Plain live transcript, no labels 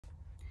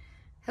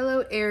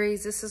Hello,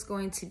 Aries. This is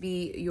going to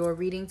be your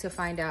reading to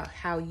find out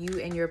how you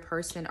and your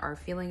person are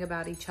feeling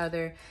about each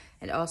other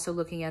and also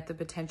looking at the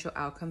potential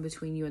outcome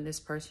between you and this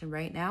person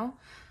right now.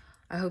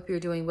 I hope you're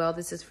doing well.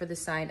 This is for the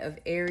sign of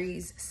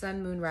Aries,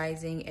 Sun, Moon,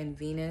 Rising, and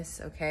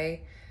Venus,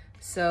 okay?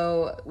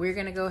 So we're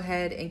going to go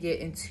ahead and get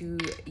into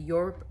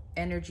your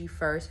energy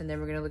first, and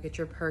then we're going to look at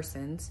your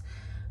person's,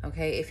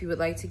 okay? If you would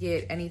like to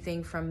get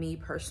anything from me,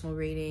 personal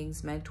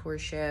readings,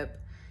 mentorship,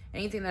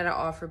 anything that I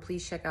offer,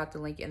 please check out the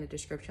link in the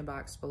description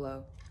box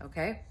below,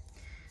 okay?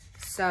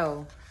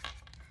 So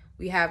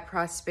we have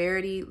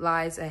prosperity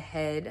lies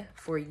ahead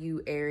for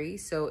you,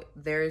 Aries. So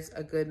there's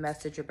a good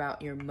message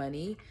about your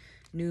money.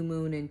 New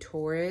moon in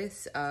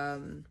Taurus.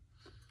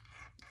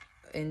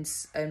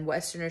 In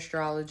Western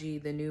astrology,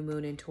 the new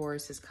moon in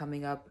Taurus is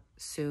coming up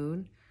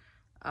soon.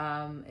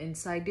 In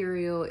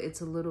sidereal,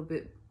 it's a little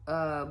bit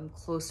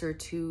closer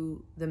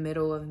to the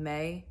middle of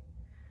May.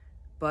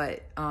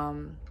 But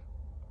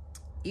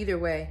either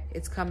way,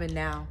 it's coming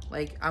now.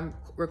 Like, I'm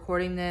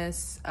recording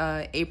this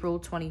April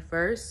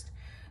 21st.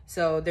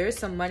 So there's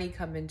some money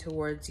coming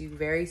towards you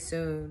very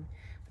soon,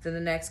 within the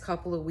next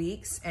couple of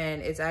weeks.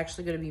 And it's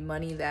actually going to be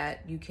money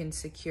that you can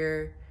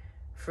secure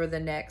for the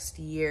next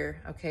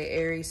year. Okay,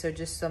 Aries. So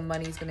just some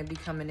money's going to be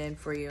coming in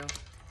for you.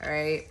 All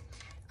right.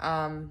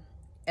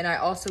 And I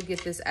also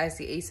get this as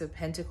the Ace of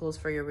Pentacles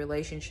for your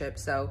relationship.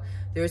 So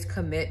there's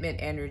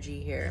commitment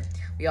energy here.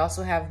 We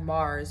also have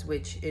Mars,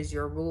 which is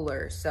your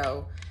ruler.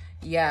 So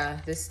yeah,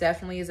 this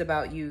definitely is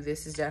about you.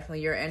 This is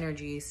definitely your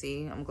energy.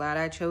 See, I'm glad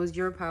I chose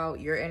your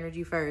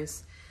energy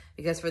first,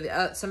 because for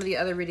the some of the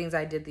other readings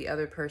I did the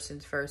other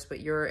person's first,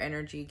 but your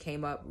energy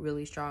came up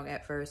really strong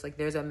at first. Like,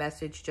 there's a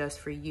message just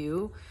for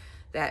you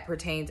that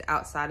pertains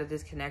outside of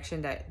this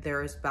connection, that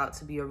there is about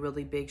to be a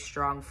really big,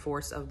 strong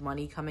force of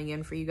money coming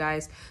in for you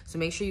guys. So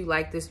make sure you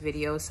like this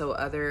video so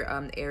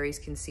other Aries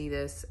can see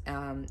this,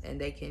 and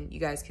you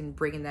guys can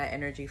bring in that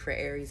energy for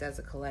Aries as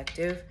a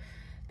collective,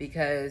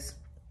 because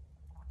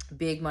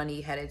big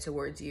money headed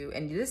towards you.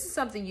 And this is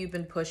something you've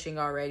been pushing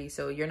already,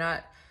 so you're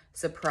not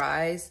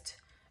surprised.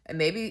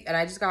 And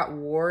I just got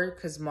war,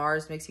 because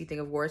Mars makes you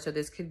think of war. So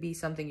this could be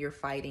something you're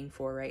fighting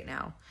for right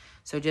now.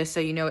 So just so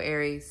you know,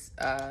 Aries,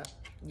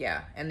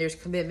 yeah. And there's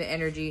commitment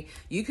energy.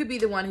 You could be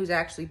the one who's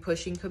actually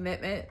pushing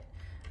commitment,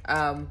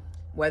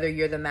 whether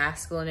you're the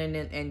masculine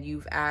and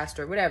you've asked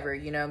or whatever,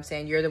 you know what I'm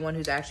saying? You're the one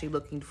who's actually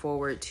looking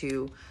forward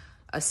to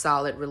a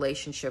solid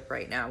relationship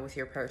right now with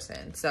your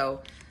person.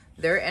 So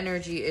their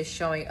energy is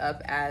showing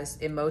up as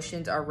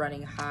emotions are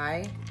running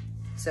high.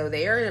 So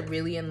they are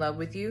really in love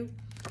with you.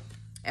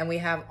 And we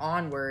have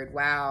onward.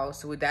 Wow.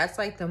 So that's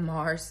like the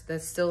Mars.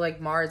 That's still like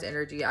Mars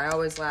energy. I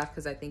always laugh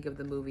because I think of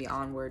the movie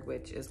Onward,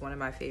 which is one of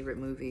my favorite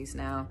movies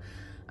now,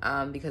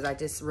 because I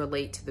just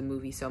relate to the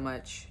movie so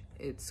much.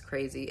 It's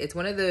crazy. It's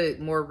one of the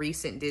more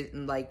recent,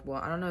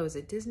 well, I don't know. Is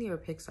it Disney or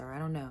Pixar? I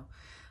don't know.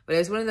 But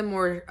it's one of the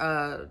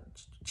more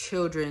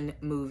children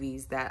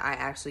movies that I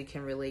actually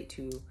can relate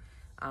to.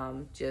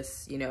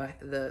 Just, you know,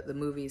 the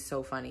movie is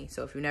so funny.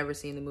 So if you've never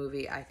seen the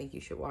movie, I think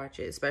you should watch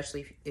it,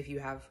 especially if you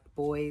have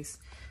boys,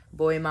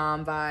 boy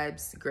mom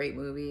vibes. Great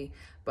movie.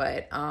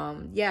 But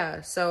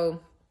yeah, so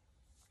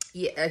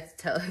yeah,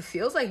 it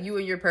feels like you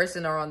and your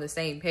person are on the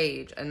same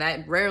page, and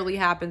that rarely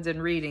happens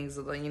in readings,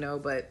 you know,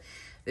 but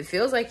it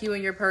feels like you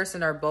and your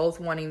person are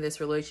both wanting this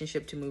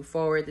relationship to move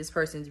forward. This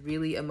person's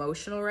really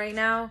emotional right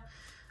now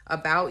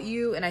about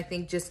you, and I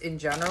think just in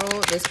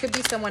general, this could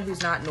be someone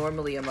who's not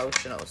normally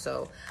emotional.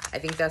 So I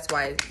think that's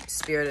why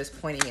Spirit is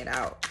pointing it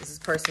out. This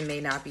person may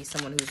not be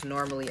someone who's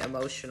normally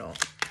emotional.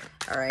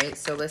 All right,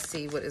 so let's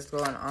see what is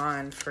going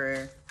on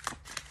for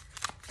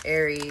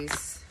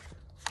Aries.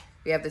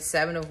 We have the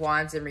Seven of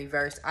Wands in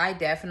reverse. I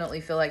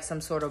definitely feel like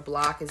some sort of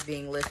block is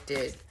being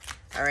lifted.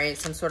 All right,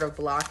 some sort of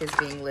block is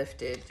being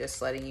lifted,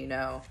 just letting you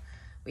know.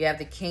 We have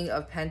the King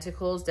of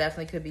Pentacles.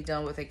 Definitely could be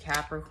done with a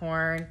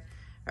Capricorn.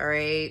 All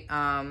right,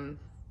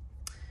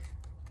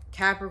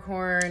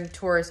 Capricorn,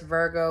 Taurus,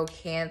 Virgo,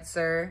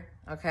 Cancer,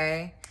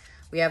 okay?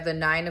 We have the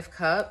Nine of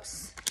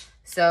Cups.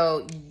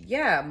 So,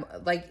 yeah,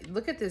 like,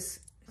 look at this.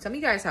 Some of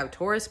you guys have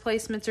Taurus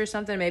placements or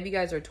something. Maybe you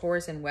guys are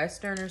Taurus and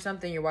Western or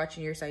something. You're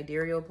watching your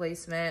sidereal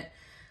placement.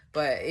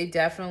 But it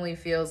definitely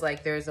feels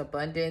like there's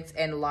abundance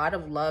and a lot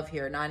of love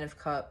here, Nine of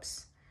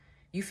Cups.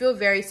 You feel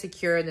very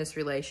secure in this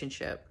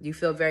relationship. You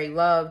feel very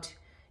loved.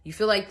 You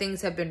feel like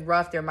things have been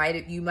rough. You might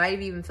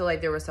have even feel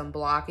like there were some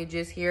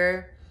blockages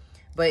here,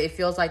 but it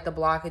feels like the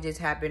blockages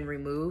have been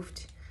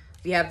removed.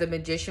 We have the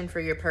Magician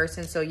for your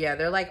person. So yeah,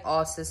 they're like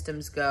all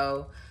systems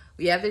go.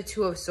 We have the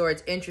Two of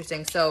Swords.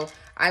 Interesting. So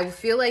I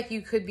feel like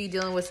you could be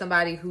dealing with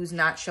somebody who's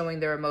not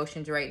showing their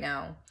emotions right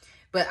now.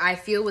 But I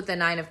feel with the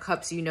Nine of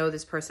Cups, you know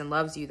this person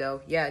loves you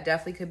though. Yeah,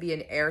 definitely could be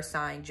an air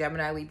sign.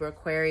 Gemini, Libra,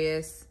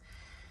 Aquarius.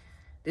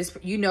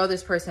 You know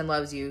this person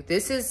loves you.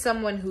 This is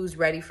someone who's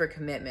ready for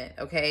commitment,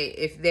 okay?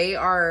 If they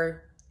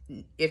are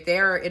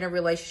in a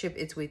relationship,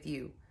 it's with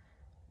you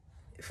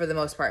for the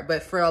most part.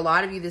 But for a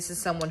lot of you, this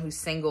is someone who's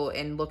single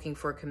and looking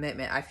for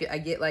commitment. I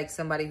get like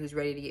somebody who's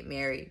ready to get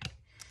married,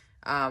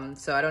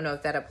 So I don't know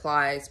if that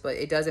applies, but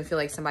it doesn't feel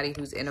like somebody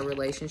who's in a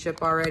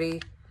relationship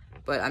already.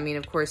 But I mean,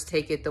 of course,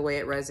 take it the way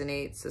it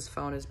resonates. This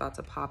phone is about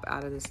to pop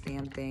out of this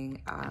damn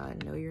thing.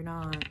 No, you're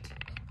not.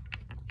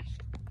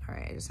 All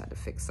right, I just had to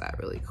fix that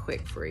really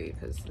quick for you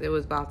because it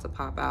was about to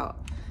pop out.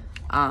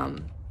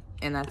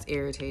 And that's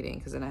irritating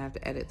because then I have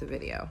to edit the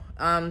video.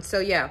 So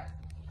yeah,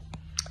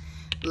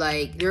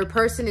 like your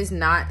person is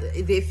not,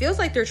 it feels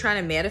like they're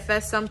trying to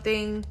manifest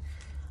something,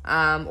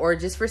 or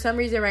just for some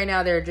reason right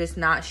now, they're just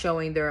not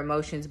showing their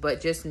emotions, but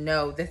just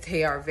know that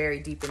they are very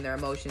deep in their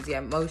emotions. Yeah,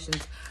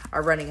 emotions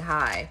are running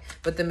high,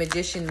 but the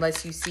magician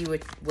lets you see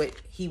what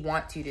he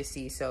wants you to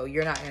see. So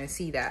you're not going to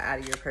see that out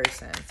of your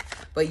person,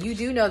 but you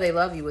do know they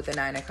love you with the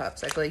 9 of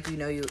Cups. I feel like you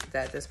know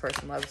that this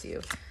person loves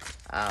you.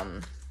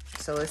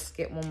 So let's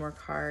get one more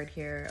card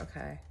here.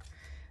 Okay.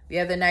 We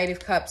have the Knight of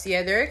Cups.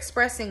 Yeah, they're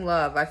expressing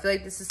love. I feel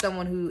like this is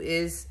someone who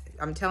is,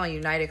 I'm telling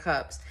you, Knight of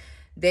Cups.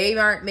 They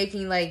aren't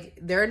making like,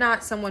 they're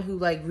not someone who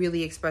like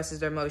really expresses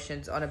their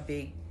emotions on a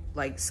big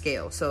like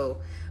scale. So,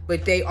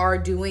 but they are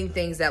doing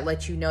things that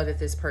let you know that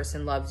this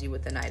person loves you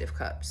with the Knight of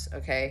Cups.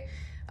 Okay.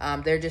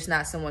 They're just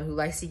not someone who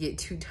likes to get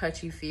too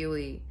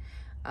touchy-feely.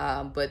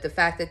 But the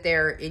fact that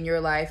they're in your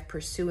life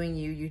pursuing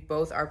you, you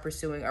both are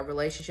pursuing a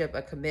relationship,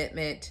 a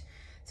commitment.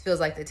 It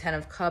feels like the 10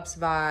 of Cups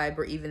vibe,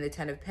 or even the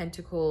 10 of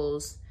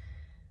Pentacles.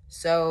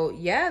 So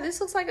yeah, this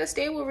looks like a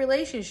stable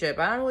relationship.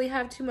 I don't really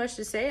have too much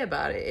to say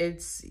about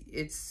it.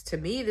 It's to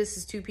me, this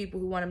is two people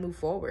who want to move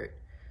forward.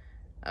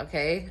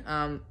 Okay.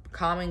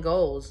 Common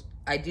goals.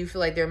 I do feel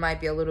like there might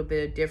be a little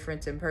bit of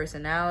difference in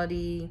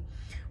personality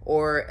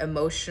or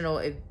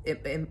emotional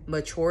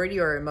maturity,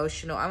 or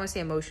emotional, I want to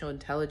say emotional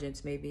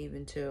intelligence, maybe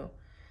even too.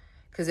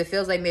 Because it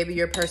feels like maybe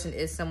your person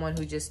is someone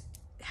who just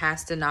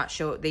has to not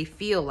show, they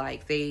feel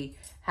like they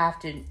have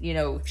to, you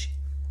know,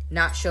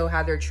 not show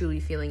how they're truly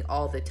feeling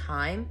all the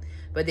time.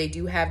 But they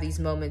do have these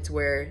moments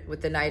where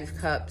with the Knight of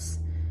Cups,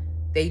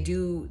 they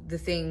do the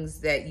things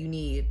that you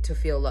need to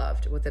feel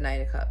loved with the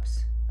Knight of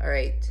Cups. All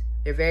right.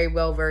 They're very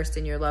well versed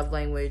in your love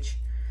language.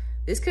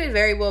 This could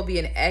very well be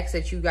an ex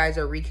that you guys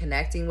are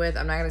reconnecting with.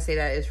 I'm not going to say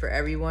that is for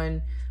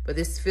everyone, but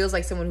this feels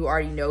like someone who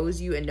already knows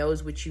you and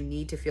knows what you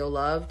need to feel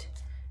loved.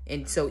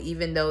 And so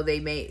even though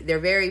they're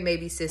very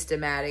maybe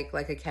systematic,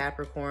 like a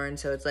Capricorn.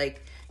 So it's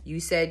like, you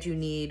said you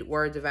need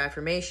words of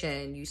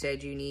affirmation. You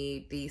said you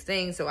need these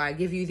things. So I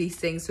give you these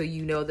things so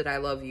you know that I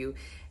love you.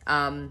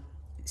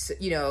 So,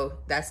 you know,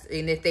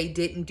 and if they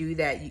didn't do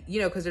that,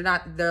 you know, because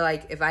they're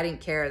like, if I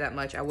didn't care that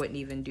much, I wouldn't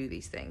even do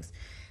these things.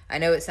 I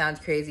know it sounds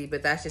crazy,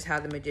 but that's just how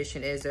the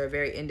magician is. They're a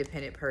very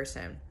independent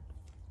person.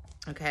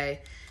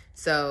 Okay.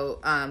 So,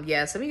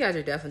 yeah, some of you guys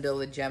are definitely dealing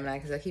with Gemini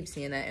because I keep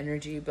seeing that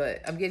energy,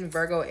 but I'm getting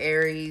Virgo,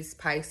 Aries,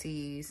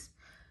 Pisces,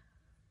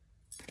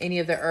 any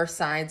of the earth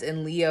signs,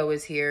 and Leo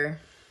is here,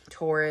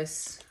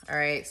 Taurus. All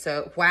right.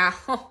 So,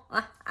 wow.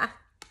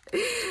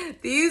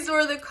 These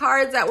were the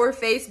cards that were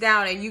face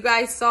down, and you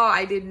guys saw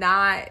I did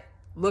not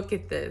look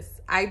at this.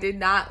 I did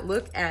not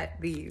look at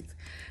these.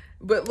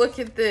 But look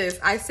at this.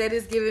 I said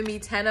it's giving me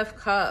 10 of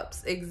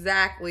Cups.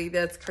 Exactly.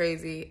 That's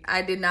crazy.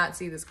 I did not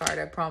see this card.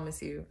 I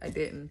promise you. I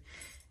didn't.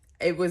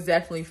 It was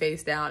definitely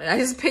face down. And I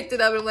just picked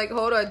it up and I'm like,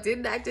 hold on.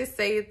 Didn't I just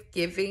say it's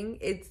giving?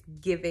 It's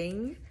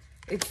giving.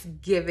 It's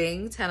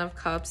giving 10 of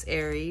Cups,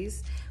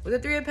 Aries, with a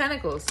 3 of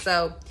Pentacles.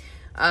 So,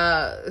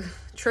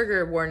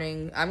 trigger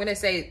warning. I'm going to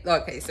say,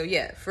 okay, so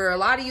yeah, for a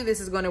lot of you,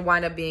 this is going to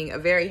wind up being a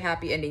very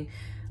happy ending.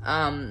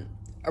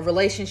 A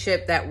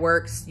relationship that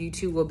works. You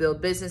two will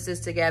build businesses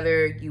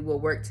together. You will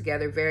work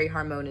together very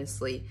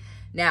harmoniously.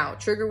 Now,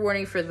 trigger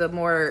warning for the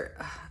more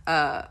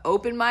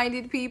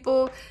open-minded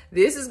people.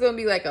 This is going to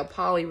be like a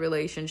poly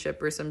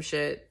relationship or some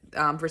shit.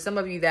 For some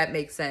of you, that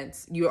makes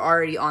sense. You're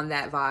already on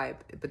that vibe.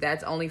 But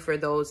that's only for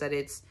those that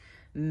it's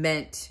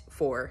meant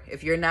for.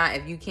 If you're not,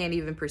 if you can't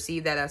even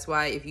perceive that, that's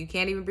why. If you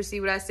can't even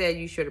perceive what I said,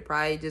 you should have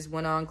probably just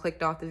went on,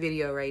 clicked off the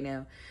video right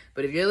now.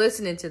 But if you're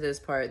listening to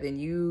this part, then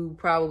you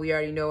probably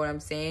already know what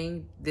I'm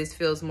saying. This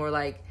feels more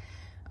like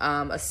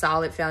a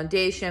solid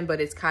foundation,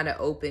 but it's kind of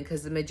open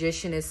because the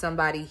magician is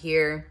somebody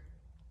here.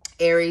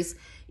 Aries,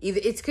 either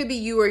it could be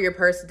you or your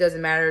person,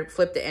 doesn't matter.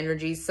 Flip the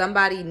energy.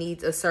 Somebody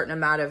needs a certain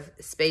amount of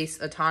space,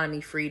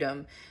 autonomy,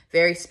 freedom.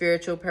 Very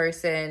spiritual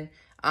person.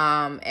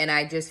 And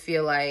I just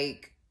feel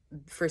like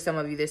for some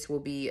of you, this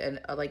will be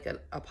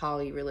a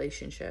poly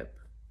relationship.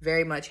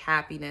 Very much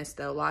happiness,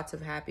 though. Lots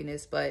of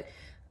happiness, but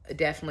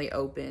definitely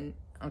open.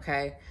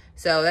 Okay,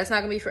 so that's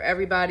not gonna be for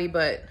everybody,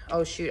 but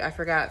oh shoot, I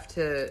forgot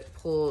to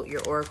pull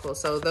your oracle.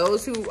 So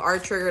those who are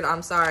triggered,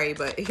 I'm sorry,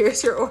 but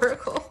here's your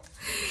oracle.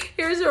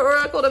 Here's your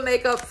oracle to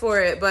make up for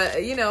it.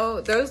 But you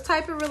know, those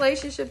type of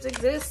relationships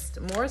exist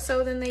more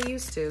so than they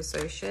used to.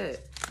 So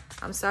shit,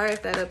 I'm sorry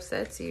if that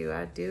upsets you.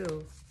 I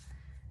do.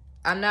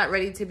 I'm not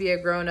ready to be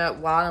a grown-up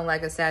wilding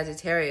like a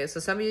Sagittarius. So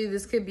some of you,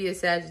 this could be a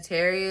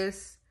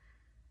Sagittarius.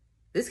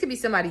 This could be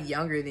somebody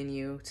younger than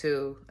you,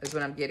 too, is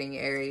what I'm getting,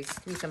 Aries. It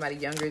could be somebody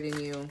younger than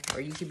you, or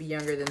you could be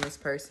younger than this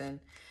person.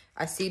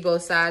 I see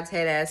both sides,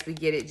 head ass, we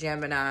get it,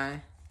 Gemini.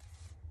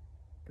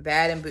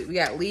 Bad and we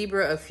got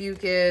Libra,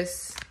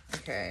 Ophiuchus.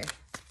 Okay,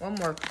 one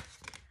more.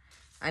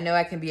 I know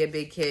I can be a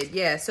big kid.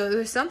 Yeah, so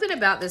there's something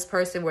about this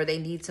person where they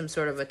need some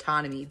sort of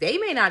autonomy. They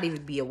may not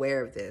even be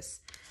aware of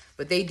this,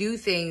 but they do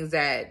things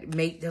that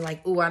they're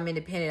like, oh, I'm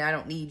independent. I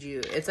don't need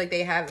you. It's like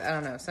they have, I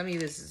don't know. Some of you,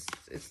 this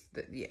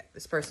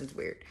person's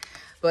weird.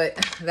 But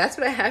that's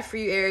what I have for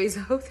you, Aries.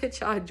 I hope that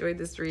y'all enjoyed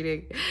this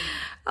reading.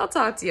 I'll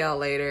talk to y'all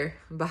later.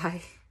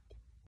 Bye.